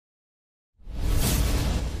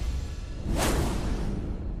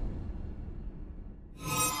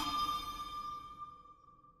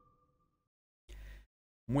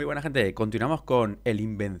Muy buena gente, continuamos con el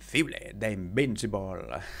Invencible, The Invincible.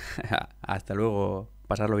 Hasta luego,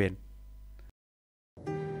 pasarlo bien.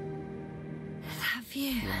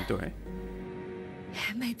 Bonito, ¿eh?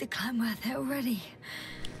 Made the climb worth it already.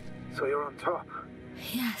 So you're on top?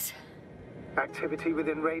 Yes. Activity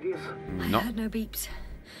within radius? No. I heard no beeps.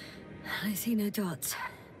 I see no dots.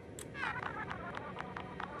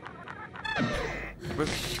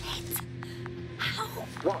 How?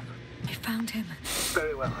 What? I found him.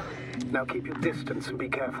 Very well. Now keep your distance and be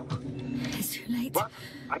careful. It's too late. What?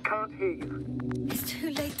 I can't hear you. It's too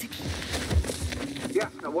late to keep...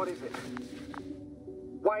 Yasna, what is it?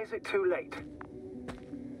 Why is it too late?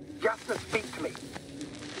 Yasna, speak to me.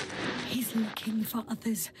 He's looking for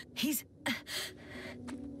others. He's...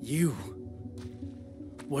 You...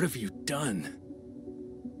 What have you done?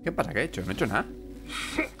 ¿Qué pasa? ¿Qué he hecho? No he hecho nada.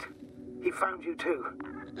 Shit! He found you too.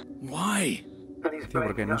 Why? And he's Tío,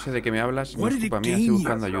 porque no sé de blaming qué me hablas. No What es did it culpa mía, gain estoy you?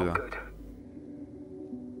 buscando us. That's ayuda. not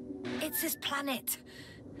good. It's this planet.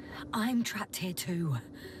 I'm trapped here too.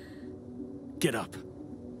 Get up.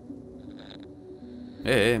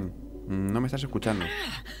 No me estás escuchando.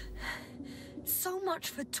 So much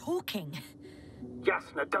for talking.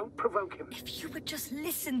 Yasna, don't provoke him. If you would just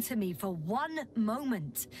listen to me for one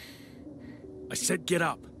moment. I said get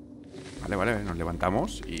up. Vale, vale, nos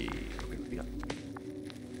levantamos y...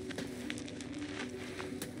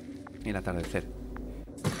 Y el atardecer.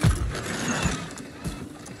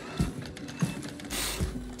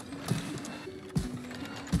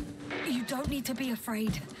 You don't need to be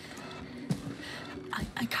afraid.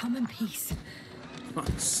 I come in peace. Oh,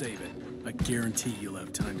 save it. I guarantee you'll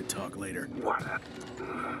have time to talk later. What?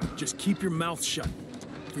 Just keep your mouth shut.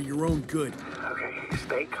 For your own good. Okay,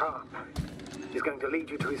 stay calm. He's going to lead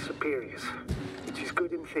you to his superiors, which is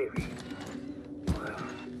good in theory.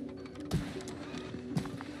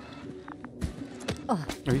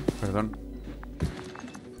 Uy, perdón.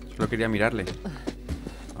 Solo quería mirarle.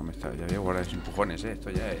 No, ya voy a guardar esos empujones, ¿eh? Esto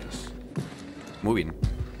ya es... Muy bien.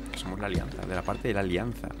 Que somos la alianza, de la parte de la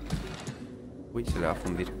alianza. Uy, se le va a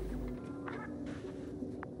fundir.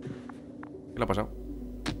 ¿Qué le ha pasado?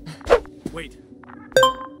 Wait.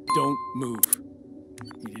 Don't move.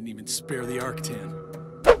 You didn't even spare the Arctan.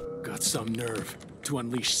 Got some nerve to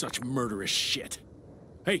unleash such murderous shit.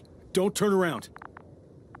 Hey, don't turn around.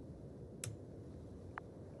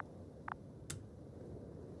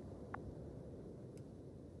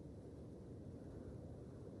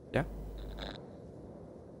 ¿Ya?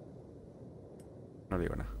 No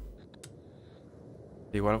digo nada.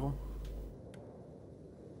 ¿Digo algo?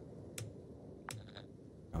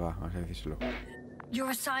 Ah, va, vamos a decírselo. You're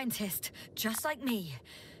a scientist, just like me.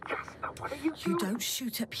 Yasna, what are you You doing? don't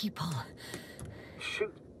shoot at people.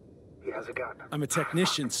 Shoot. He has a gun. I'm a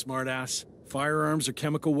technician, smartass. Firearms are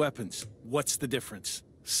chemical weapons. What's the difference?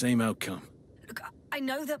 Same outcome. Look, I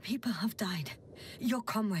know that people have died. Your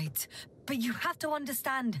comrades. But you have to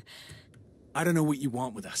understand. I don't know what you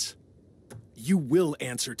want with us. You will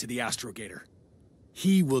answer to the Astrogator.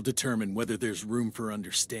 He will determine whether there's room for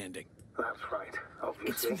understanding. That's right,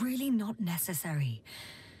 It's obviously. really not necessary.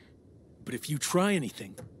 But if you try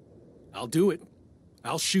anything, I'll do it.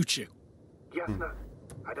 I'll shoot you. Yasna,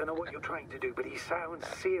 I don't know what you're trying to do, but he sounds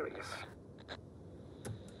serious.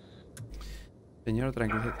 Señor,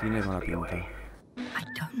 tranquilo, tiene mala pinta. I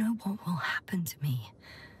don't know what will happen to me.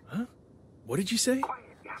 Huh? What did you say? Quiet,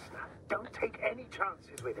 Yasna. Don't take any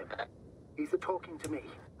chances with him. He's talking to me.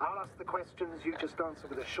 I'll ask the questions, you just answer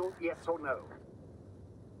with a short yes or no.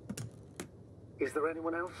 Is there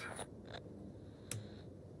anyone else?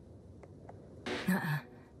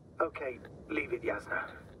 Okay, leave it, Yasna.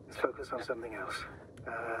 Let's focus on something else.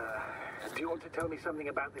 Do you want to tell me something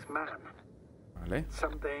about this man? Vale.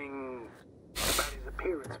 Something about his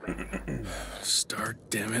appearance, maybe? Start,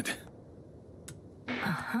 damn it.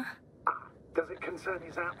 Does it concern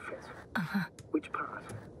his outfit? Which part?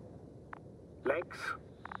 Legs?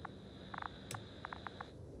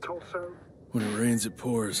 Torso? When it rains, it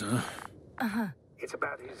pours, huh? It's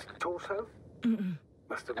about his torso?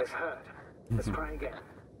 Must have misheard. Let's try again.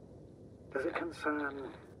 Does it concern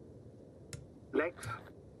legs?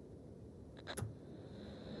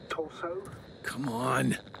 Torso? Come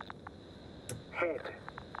on. Head?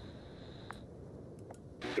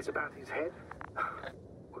 It's about his head?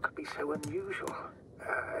 What could be so unusual?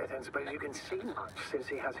 I don't suppose you can see much since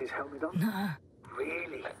he has his helmet on.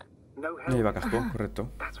 Really? No No lleva helmet? casco, correcto.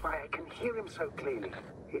 That's why I can hear him so clearly.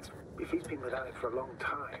 It's if he's been without it for a long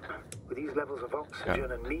time, with these levels of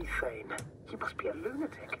oxygen and methane, he must be a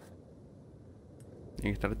lunatic.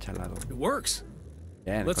 Tiene que estar chalado. It works.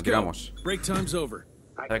 Bien, Let's go. continuamos. Break time's over.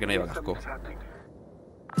 I Sabe que can no hear lleva casco. something's happening.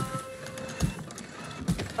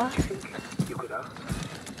 you think you could ask?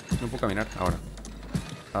 No puedo caminar ahora.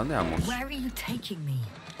 ¿A dónde vamos? Where are you taking me?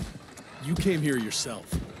 You came here yourself.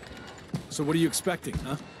 So what are you expecting,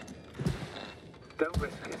 huh? Don't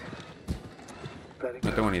risk it. Let it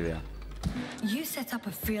No go. tengo ni idea. You set up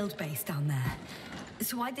a field base down there,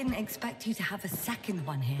 so I didn't expect you to have a second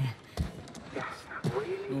one here. Yes,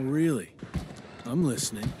 really? Oh, really? I'm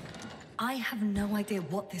listening. I have no idea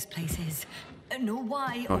what this place is, nor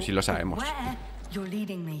why No, or sí lo sabemos. where you're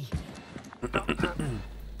leading me. Doctor,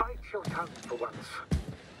 bite your tongue for once.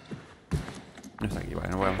 No está aquí, vale,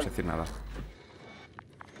 no vamos a decir nada.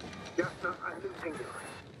 Yasna, I'm losing you.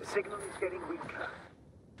 The signal is getting weaker.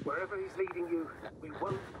 Wherever he's leading you, we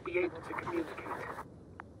won't be able to communicate.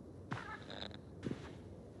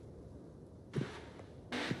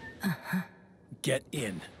 Get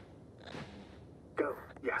in. Go,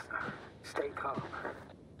 Yasna. Stay calm.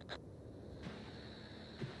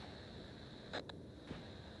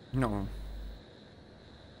 No.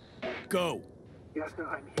 Go. Yasna,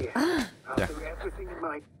 I'm here. I'll Ya. do everything in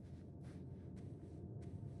my...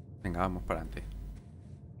 Venga, vamos para adelante.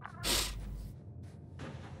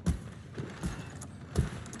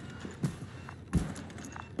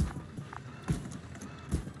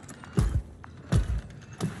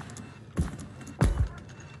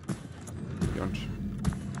 Jones.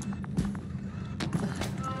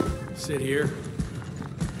 Sit here.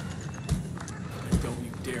 And don't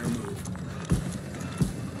you dare move.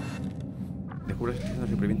 Descubre los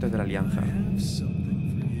supervivientes de la Alianza. I have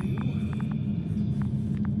something for you.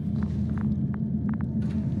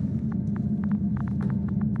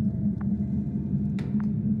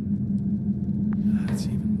 That's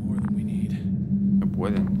even more than we need. No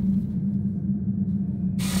pueden.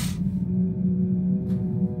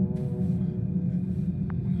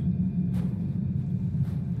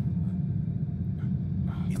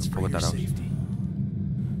 It's Un for poco your tarados. safety.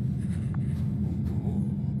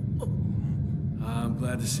 I'm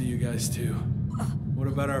glad to see you guys too. What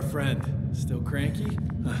about our friend? Still cranky?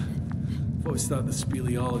 I've always thought the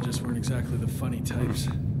speleologists weren't exactly the funny types.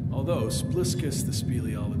 Although Spliscus the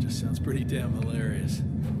speleologist sounds pretty damn hilarious.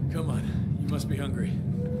 Come on, you must be hungry.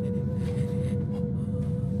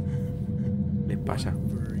 ¿Qué pasa?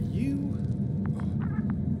 For you.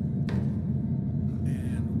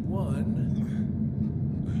 And one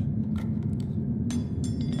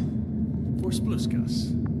for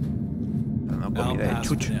Spliscus. Dando I'll comida de pass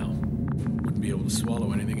for chucho. now. Wouldn't be able to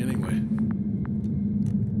swallow anything anyway.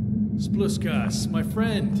 Spluskas, my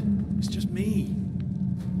friend. It's just me.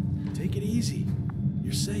 Take it easy.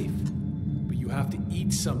 You're safe. But you have to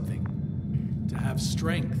eat something to have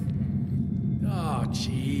strength. Oh,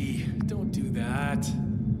 gee. Don't do that.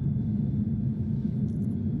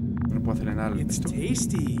 No puedo hacerle nada. It's Esto.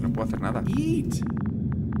 tasty. No puedo hacer nada. Eat.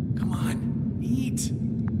 Come on. Eat.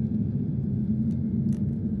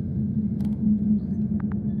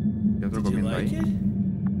 Y otro Did you comiendo like ahí. it?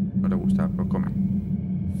 No le gusta, pues come.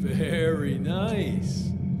 Very nice.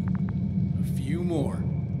 A few more.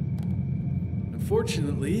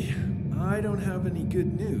 Unfortunately, I don't have any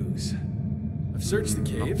good news. I've searched the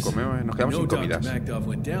caves. Nos I quedamos know sin Dr. comidas. Magdov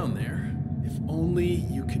went down there. If only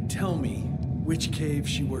you could tell me which cave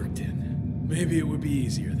she worked in. Maybe it would be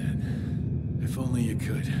easier then. If only you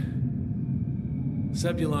could.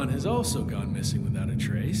 Sebulon has also gone missing without a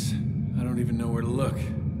trace. I don't even know where to look.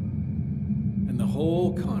 And the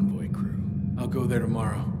whole convoy crew. I'll go there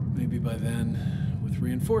tomorrow. Maybe by then, with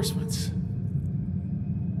reinforcements.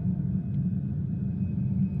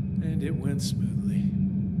 And it went smoothly.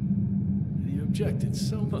 And he objected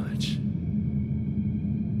so much.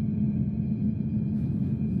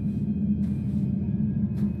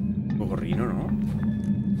 Gorrino, ¿no?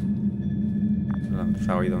 Lo ha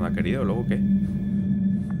lanzado ahí donde ha querido, ¿luego qué?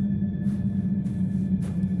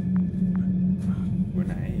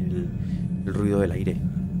 Buena, el ruido del aire.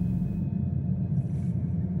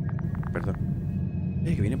 Perdón.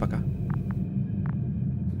 Que viene para acá.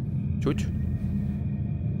 Chuch.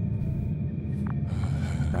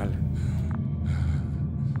 Dale.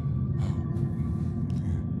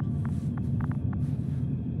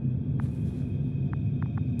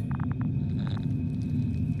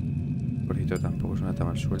 Pobrecito, tampoco es una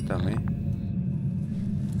tan suéltame.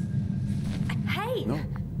 Hey! No.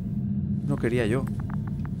 No quería yo.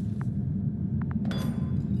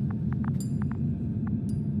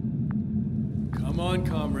 Come on,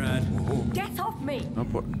 comrade. Get off me! No,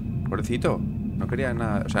 pobrecito. No quería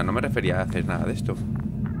nada. O sea, no me refería a hacer nada de esto.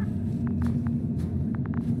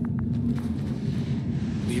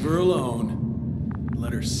 Leave her alone.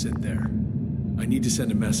 Let her sit there. I need to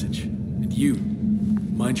send a message. And you,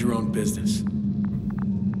 mind your own business.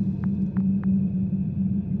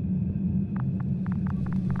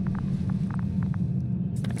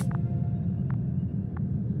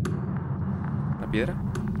 piedra?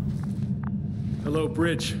 Hello,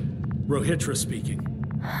 Bridge. Rohitra speaking.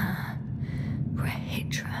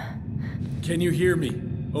 Rohitra. Can you hear me?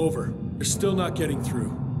 Over. You're still not getting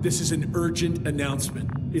through. This is an urgent announcement.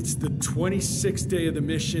 It's the 26th day of the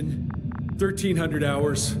mission, 1300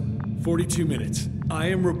 hours, 42 minutes. I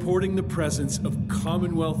am reporting the presence of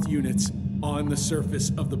Commonwealth units on the surface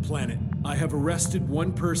of the planet. I have arrested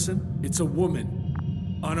one person. It's a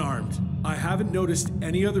woman, unarmed. I haven't noticed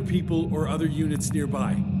any other people or other units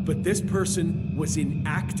nearby, but this person was in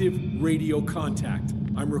active radio contact.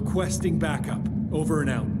 I'm requesting backup. Over and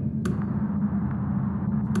out.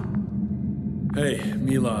 Hey,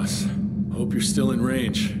 Milos. Hope you're still in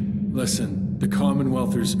range. Listen, the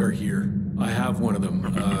Commonwealthers are here. I have one of them,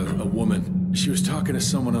 a woman. She was talking to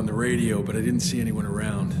someone on the radio, but I didn't see anyone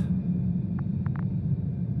around.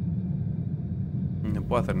 No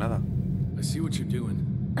puedo hacer nada. I see what you're doing.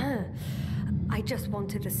 I just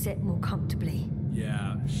wanted to sit more comfortably.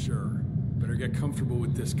 Yeah, sure. Better get comfortable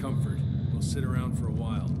with discomfort. We'll sit around for a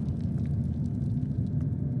while.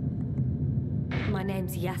 My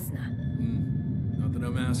name's Yasna. Not that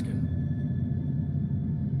I'm asking.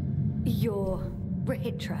 You're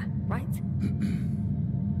Rohitra, right?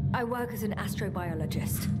 I work as an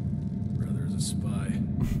astrobiologist. Brother is a spy.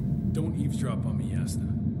 Don't eavesdrop on me, Yasna.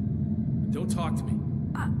 Don't talk to me.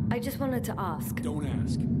 I just wanted to ask. Don't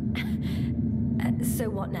ask. So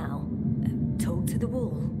what now? Talk to the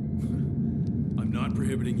wall? I'm not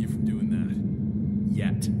prohibiting you from doing that.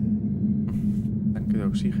 Yet. Tanque de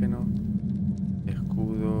oxígeno,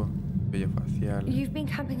 escudo, vello facial. You've been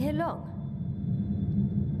camping here long?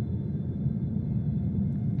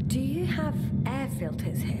 Do you have air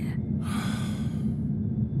filters here?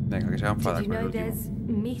 Venga, que se enfada Did you con el know último. there's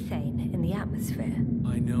methane in the atmosphere?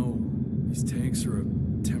 I know. These tanks are a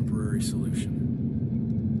temporary solution.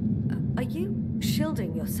 Are you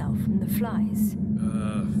shielding yourself from the flies?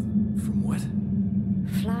 From what?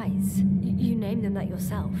 Flies. You named them that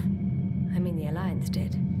yourself. I mean, the Alliance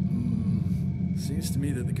did. Seems to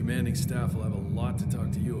me that the commanding staff will have a lot to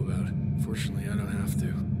talk to you about. Fortunately, I don't have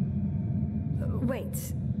to.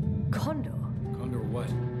 Wait, Condor? Condor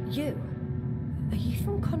what? You? Are you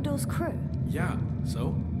from Condor's crew? Yeah,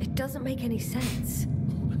 so? It doesn't make any sense.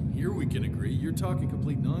 Here we can agree. You're talking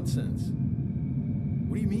complete nonsense.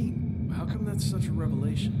 What do you mean? How come that's such a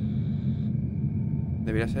revelation?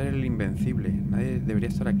 Debería ser el invencible. Nadie debería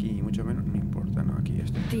estar aquí, y mucho menos. No importa, no, aquí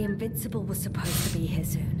está. The Invincible was supposed to be here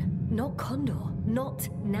soon. Not Condor. Not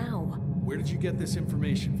now. Where did you get this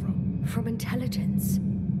information from? From intelligence.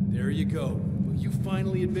 There you go. Will you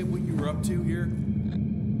finally admit what you were up to here?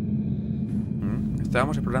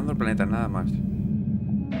 Estábamos explorando el planeta, nada más.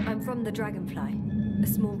 I'm from the Dragonfly, a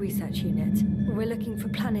small research unit. We're looking for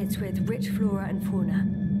planets with rich flora and fauna.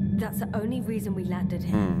 That's the only reason we landed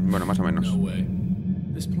here. Bueno, más o menos. No way.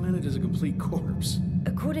 This planet is a complete corpse.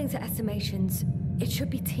 According to estimations, it should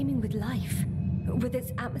be teeming with life. With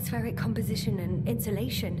its atmospheric composition and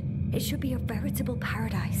insulation, it should be a veritable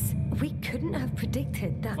paradise. We couldn't have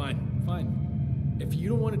predicted that. Fine, fine. If you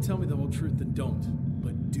don't want to tell me the whole truth, then don't.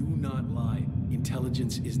 But do not lie.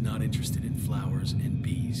 Intelligence is not interested in flowers and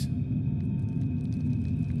bees.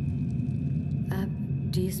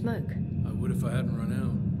 Do you smoke? I would if I hadn't run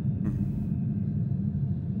out.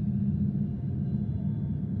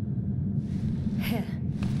 Here.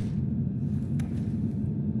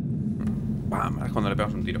 ¡Pam! Es cuando le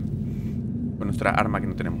pegamos un tiro. Con nuestra arma que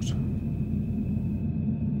no tenemos.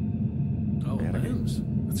 Oh, Lambs.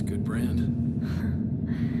 That's a good brand.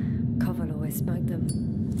 Koval always smoked them.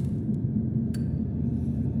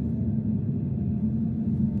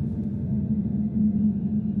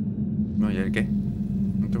 No, ¿y el qué?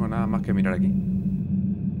 No tengo nada más que mirar aquí.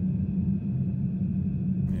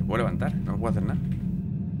 Me puedo levantar, no puedo hacer nada.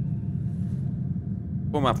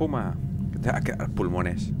 Fuma, fuma. Que te va a quedar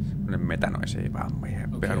pulmones. Con el metano ese. Voy a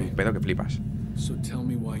pegar un pedo que flipas. So tell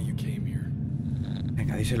me why you came here.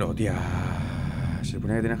 Venga, díselo, tía. Se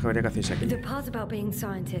supone que tienes que ver qué hacéis aquí. The part about being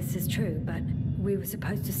scientists is true, but we were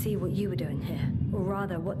supposed to see what you were doing here. Or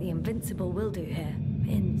rather, what the Invincible will do here.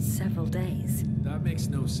 In several days. That makes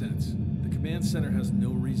no sense. The command center has no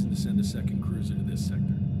reason to send a second cruiser to this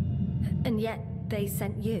sector. And yet, they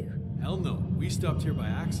sent you. Hell no. We stopped here by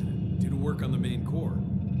accident. Didn't work on the main core.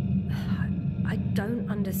 I don't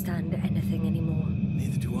understand anything anymore.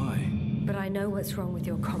 Neither do I. But I know what's wrong with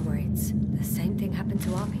your comrades. The same thing happened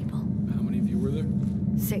to our people. How many of you were there?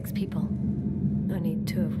 6 people. Only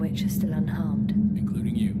 2 of which are still unharmed.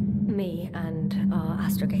 Including you. Me and our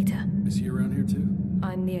astrogator. Is he around here too?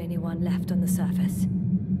 I'm the only one left on the surface.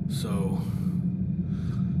 So...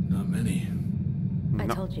 not many. I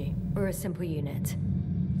told you, we're a simple unit.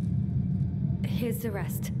 Here's the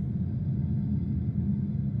rest.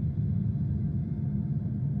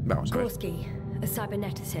 Vamos a ver. Gorski, a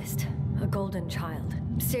cyberneticist, a golden child.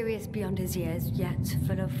 Serious beyond his years, yet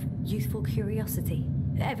full of youthful curiosity.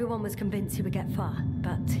 Everyone was convinced he would get far,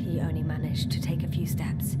 but he only managed to take a few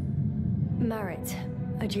steps. Marit,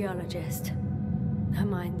 a geologist. Her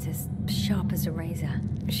mind's as sharp as a razor.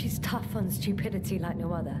 She's tough on stupidity like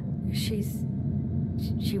no other. She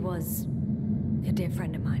was a dear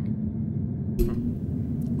friend of mine.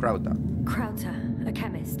 Krauter, a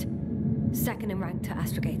chemist. Second in rank to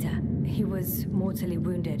astrogator. He was mortally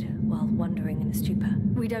wounded while wandering in a stupor.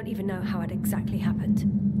 We don't even know how it exactly happened.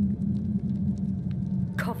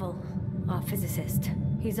 Koval, our physicist.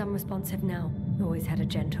 He's unresponsive now. Always had a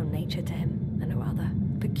gentle nature to him, and a rather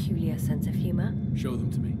peculiar sense of humor. Show them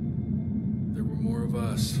to me. There were more of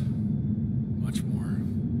us. Much more.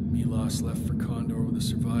 Milos left for Condor with the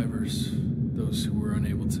survivors. Those who were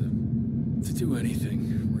unable to do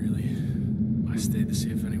anything, really. I stayed to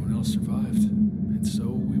see if anyone else survived. And so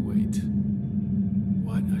we wait.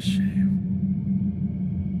 What a shame.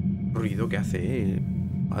 Ruido que hace,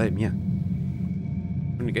 madre mía.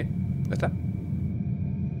 ¿Y qué? ¿Ya está?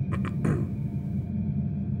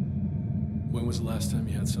 When was the last time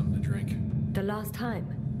you had something to drink? The last time?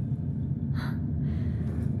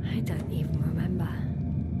 I don't even remember.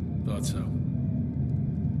 Thought so.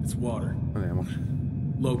 It's water. Veamos.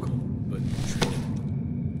 Local, but treated.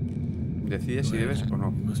 Decide si debes o no.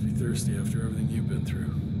 You must be thirsty after everything you've been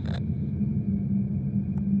through.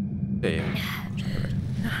 Vamos a ver.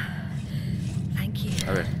 Thank you.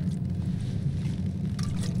 A ver.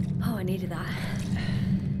 Oh, I needed that.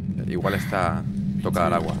 Igual está tocada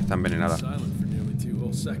al agua, está envenenada. Silent for nearly 2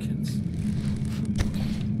 whole seconds.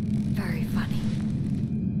 Very funny.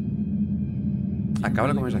 Acaba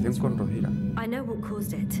la conversación con Rodira. I know what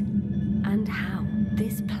caused it, and how.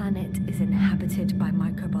 This planet is inhabited by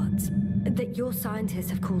microbots that your scientists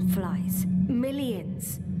have called flies.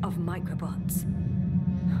 Millions of microbots.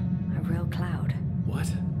 A real cloud. What?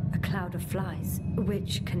 A cloud of flies,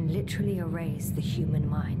 which can literally erase the human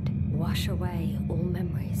mind, wash away all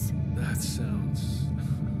memories. That sounds...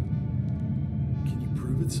 Can you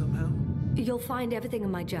prove it somehow? You'll find everything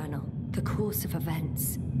in my journal. The course of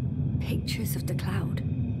events. Pictures of the cloud.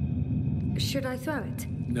 Should I throw it?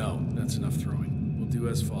 No, that's enough throwing. We'll do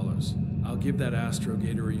as follows. I'll give that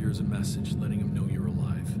astrogator of yours a message letting him know you're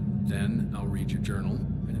alive. Then I'll read your journal,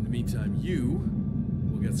 and in the meantime, you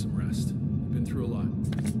will get some rest. You've been through a lot.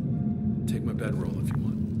 Take my bedroll if you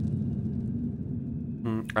want.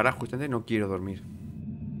 Ahora justamente no quiero dormir.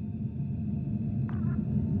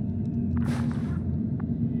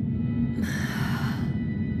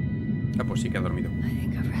 Ah, pues sí que ha dormido. I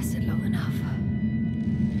think I've rested long enough.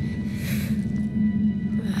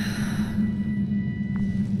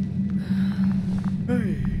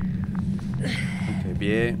 Ponte de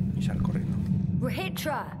pie y sal corriendo.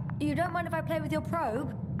 Rahitra, you don't mind if I play with your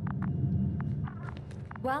probe?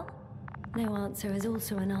 Well, no answer is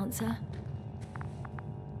also an answer.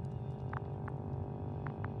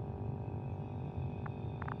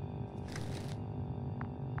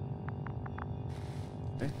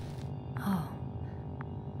 Oh,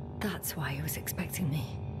 that's why he was expecting me.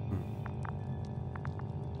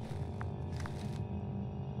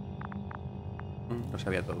 Lo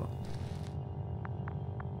sabía todo.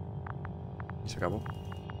 Y se acabó.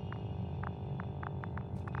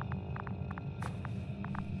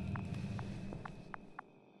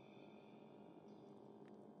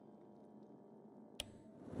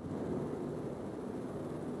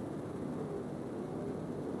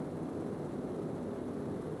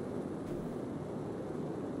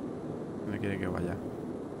 ¿Dónde quiere que vaya?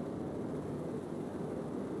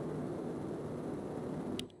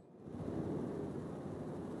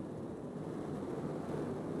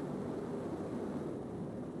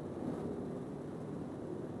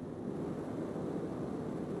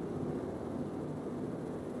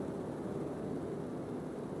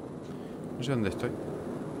 No sé dónde estoy.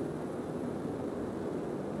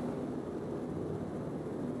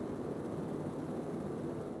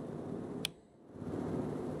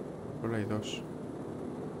 Solo hay dos.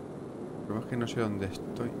 Pero es que no sé dónde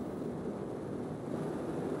estoy.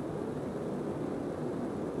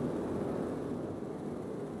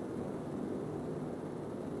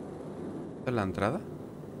 ¿Esta es la entrada?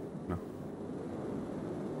 No.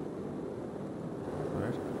 A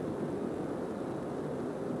ver.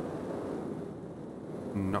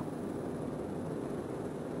 No.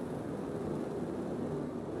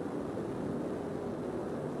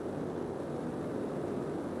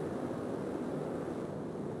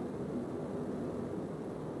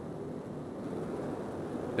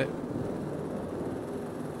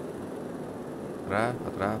 Para atrás,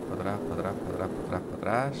 para atrás, para atrás, para atrás, para atrás,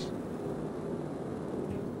 para atrás.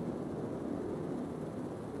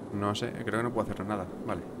 No sé, creo que no puedo hacer nada.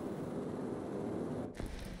 Vale.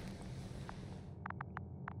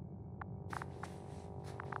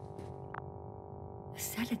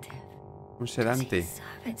 Sedative. Un sedante.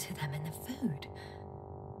 Serve it to them in the food.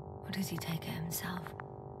 Or does he take it himself?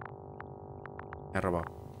 Me ha robado.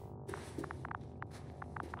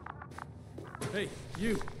 Hey,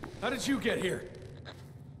 you. How did you get here?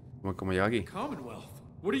 ¿Cómo llega aquí? Commonwealth.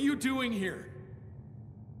 What are you doing here?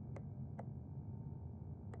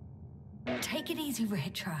 Take it easy,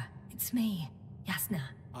 Regis. It's me, Yasna.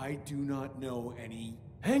 I do not know any...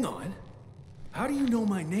 Hang on. How do you know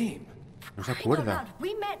my name? No se Crying out acuerda. loud,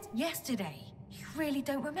 we met yesterday. You really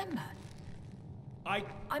don't remember?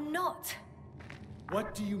 I'm not.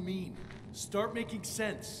 What do you mean? Start making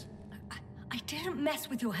sense. I didn't mess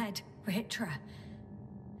with your head, Regis.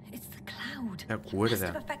 It's the cloud. Se It must acuerda.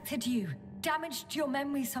 have affected you, damaged your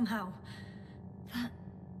memory somehow. That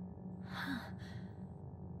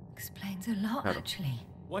explains a lot, Claro. actually.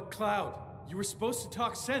 What cloud? You were supposed to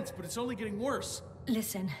talk sense, but it's only getting worse.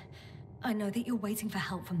 Listen, I know that you're waiting for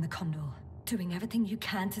help from the Condor, doing everything you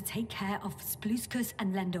can to take care of Spluskus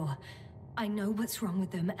and Lendor. I know what's wrong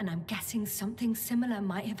with them, and I'm guessing something similar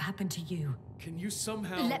might have happened to you. Can you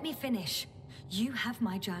somehow... Let me finish. You have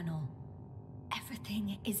my journal.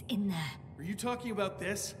 Everything is in there. Are you talking about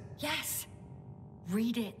this? Yes.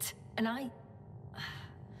 Read it, and I'll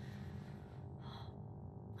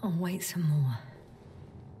wait some more.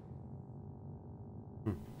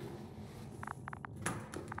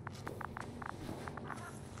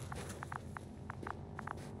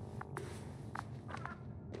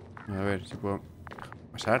 A ver si puedo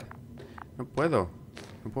pasar. No puedo.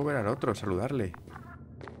 No puedo ver al otro, saludarle.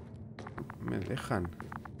 No me dejan.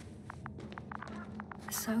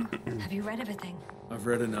 So, have you read everything? I've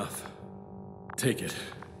read enough. Take it.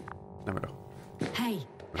 Dámelo. Hey,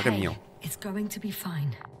 Ahora que hey, mío. it's going to be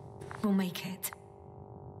fine. We'll make it.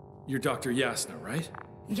 You're Dr. Yasna, right?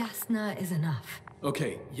 Yasna is enough.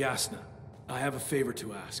 Okay, Yasna. I have a favor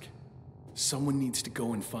to ask. Someone needs to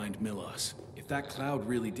go and find Milos. If that cloud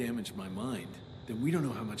really damaged my mind, then we don't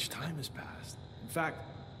know how much time has passed. In fact,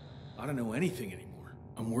 I don't know anything anymore.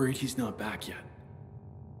 I'm worried he's not back yet.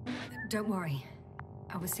 Don't worry.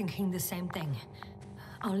 I was thinking the same thing.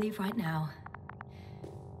 I'll leave right now.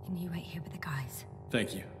 And you wait here with the guys.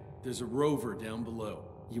 Thank you. There's a rover down below.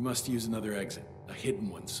 You must use another exit. A hidden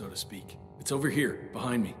one, so to speak. It's over here,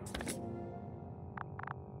 behind me.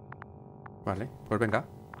 Vale, pues venga.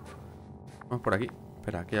 Vamos por aquí.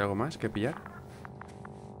 Espera, ¿aquí hay algo más que pillar?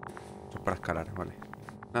 Esto es para escalar, vale.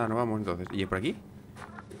 Nada, no vamos entonces. ¿Y por aquí?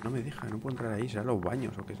 No me deja, no puedo entrar ahí. ¿Será los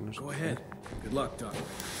baños o qué? No sé. Go ahead. Good luck, Doc.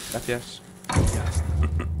 Gracias.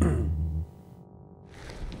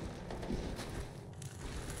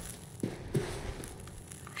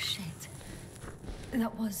 Shit.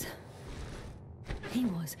 That was... He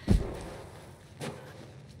was...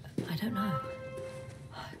 I don't know.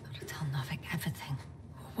 I've got to tell Novik everything.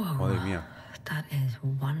 Whoa. Madre mía. That is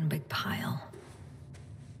one big pile.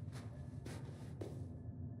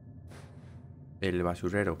 El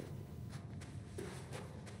basurero.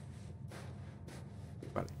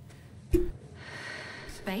 Vale.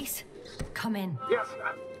 Space? Come in. Yes,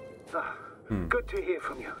 good to hear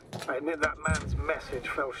from you. I admit that man's message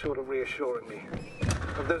fell short of reassuring me.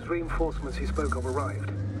 Have those reinforcements he spoke of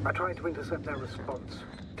arrived? I tried to intercept their response,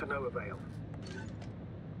 to no avail.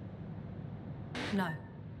 No.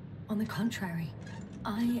 On the contrary,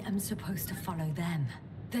 I am supposed to follow them.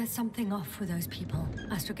 There's something off with those people,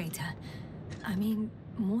 Astrogator. I mean,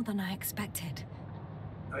 more than I expected.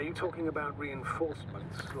 Are you talking about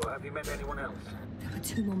reinforcements, or have you met anyone else? There were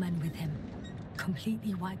 2 more men with him,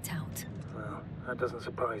 completely wiped out. Well, that doesn't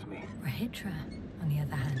surprise me. Regis, on the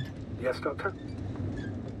other hand, Yes, Doctor?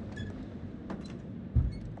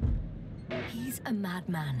 he's a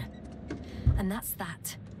madman. And that's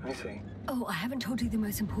that. I see. Oh, I haven't told you the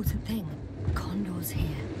most important thing. Condor's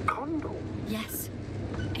here. Condor? Yes.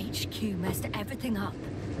 HQ messed everything up.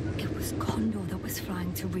 It was Condor that was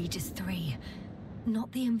flying to Regis III,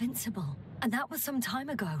 not the Invincible. And that was some time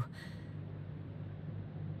ago.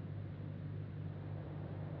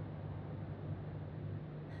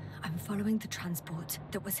 I'm following the transport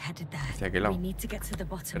that was headed ¿Hacia there. qué lado? We need to get to the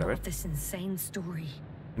bottom Espera, a ver. of this insane story.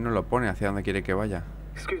 No lo pone hacia donde quiere que vaya.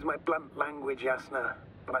 Excuse my blunt language, Yasna,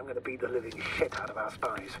 but I'm going to beat the living shit out of our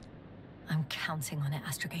spies. I'm counting on it,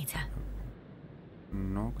 Astrogator.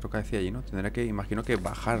 No, creo que hacia allí, ¿no? Tendrá que, imagino que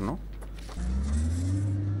bajar, ¿no?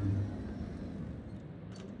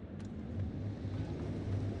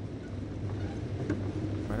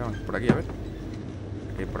 Vale, vamos por aquí, a ver.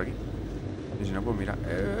 que ir por aquí. Y si no, pues mira.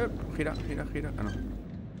 Gira. Ah, no.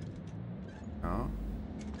 No.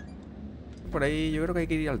 Por ahí yo creo que hay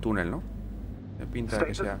que ir al túnel, ¿no? Me pinta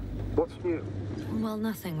que sea. What's new? Well,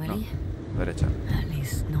 nothing really. No. Derecha. At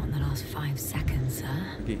least not in the last 5 seconds, sir.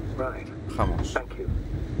 Aquí. Right. Bajamos. Thank you.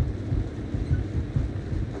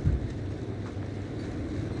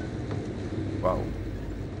 Wow.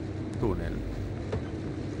 Túnel.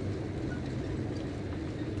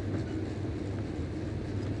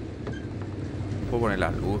 No puedo poner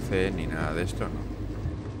las luces ni nada de esto, ¿no?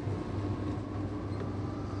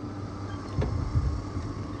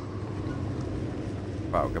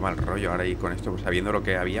 Wow, qué mal rollo ahora ir con esto, pues, sabiendo lo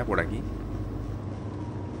que había por aquí.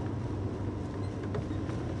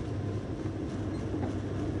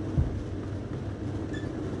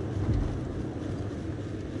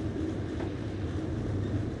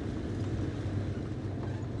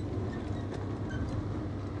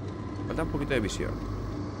 Falta un poquito de visión.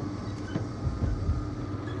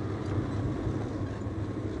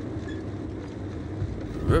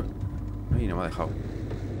 Ay, no me ha dejado.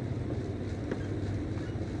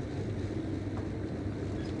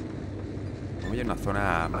 Como hay una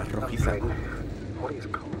zona más rojiza. What is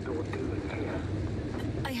Commodore doing here?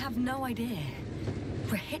 I have no idea.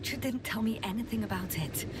 Regis didn't tell me anything about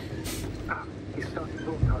it. Ah, he started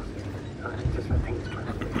broadcasting. Just I think it's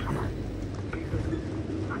translation.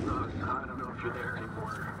 I don't know if you're there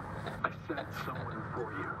anymore. I sent someone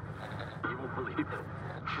for you. You won't believe it.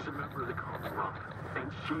 She's a member of the Commonwealth.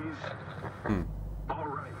 And she's... all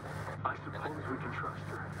right. I suppose we can trust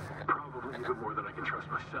her. Probably even more than I can trust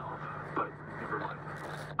myself. But never mind.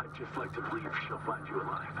 I'd just like to believe she'll find you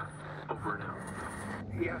alive. Over and out.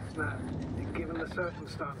 Yasna, given the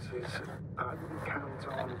circumstances, I wouldn't count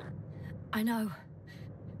on... I know.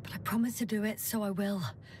 But I promised to do it, so I will.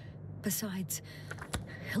 Besides,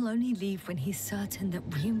 he'll only leave when he's certain that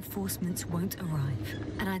reinforcements won't arrive.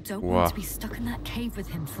 And I don't want to be stuck in that cave with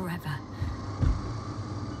him forever.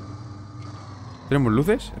 ¿Tenemos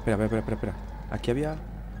luces? Espera. Aquí había...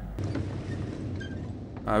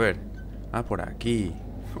 A ver. Ah, por aquí.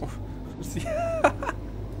 Uf, hostia.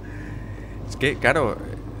 Es que, claro,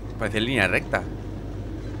 parece línea recta.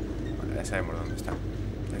 Bueno, ya sabemos dónde está.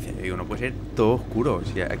 Digo, no puede ser todo oscuro.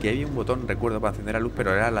 Si aquí había un botón, recuerdo, para encender la luz,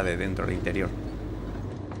 pero era la de dentro, el interior.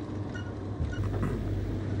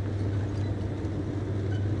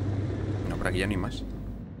 No, por aquí ya ni más.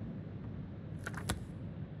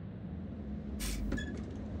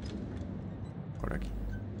 Por aquí.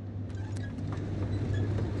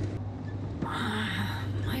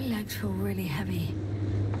 My legs feel really heavy.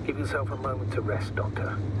 Give yourself a moment to rest,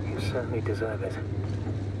 Doctor. You certainly deserve it.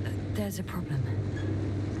 There's a problem.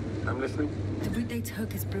 I'm listening. The route they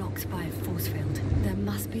took is blocked by a force field. There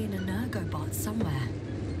must be an energobot somewhere,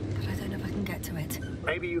 but I don't know if I can get to it.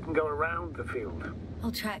 Maybe you can go around the field.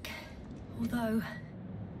 I'll check. Although...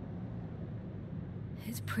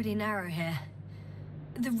 it's pretty narrow here.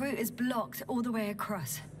 The route is blocked all the way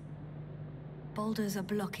across. Boulders are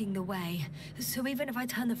blocking the way, so even if I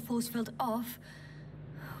turn the force field off,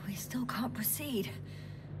 we still can't proceed.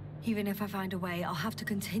 Even if I find a way, I'll have to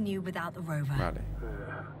continue without the rover. Vale.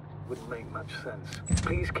 Wouldn't make much sense.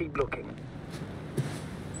 Please keep looking.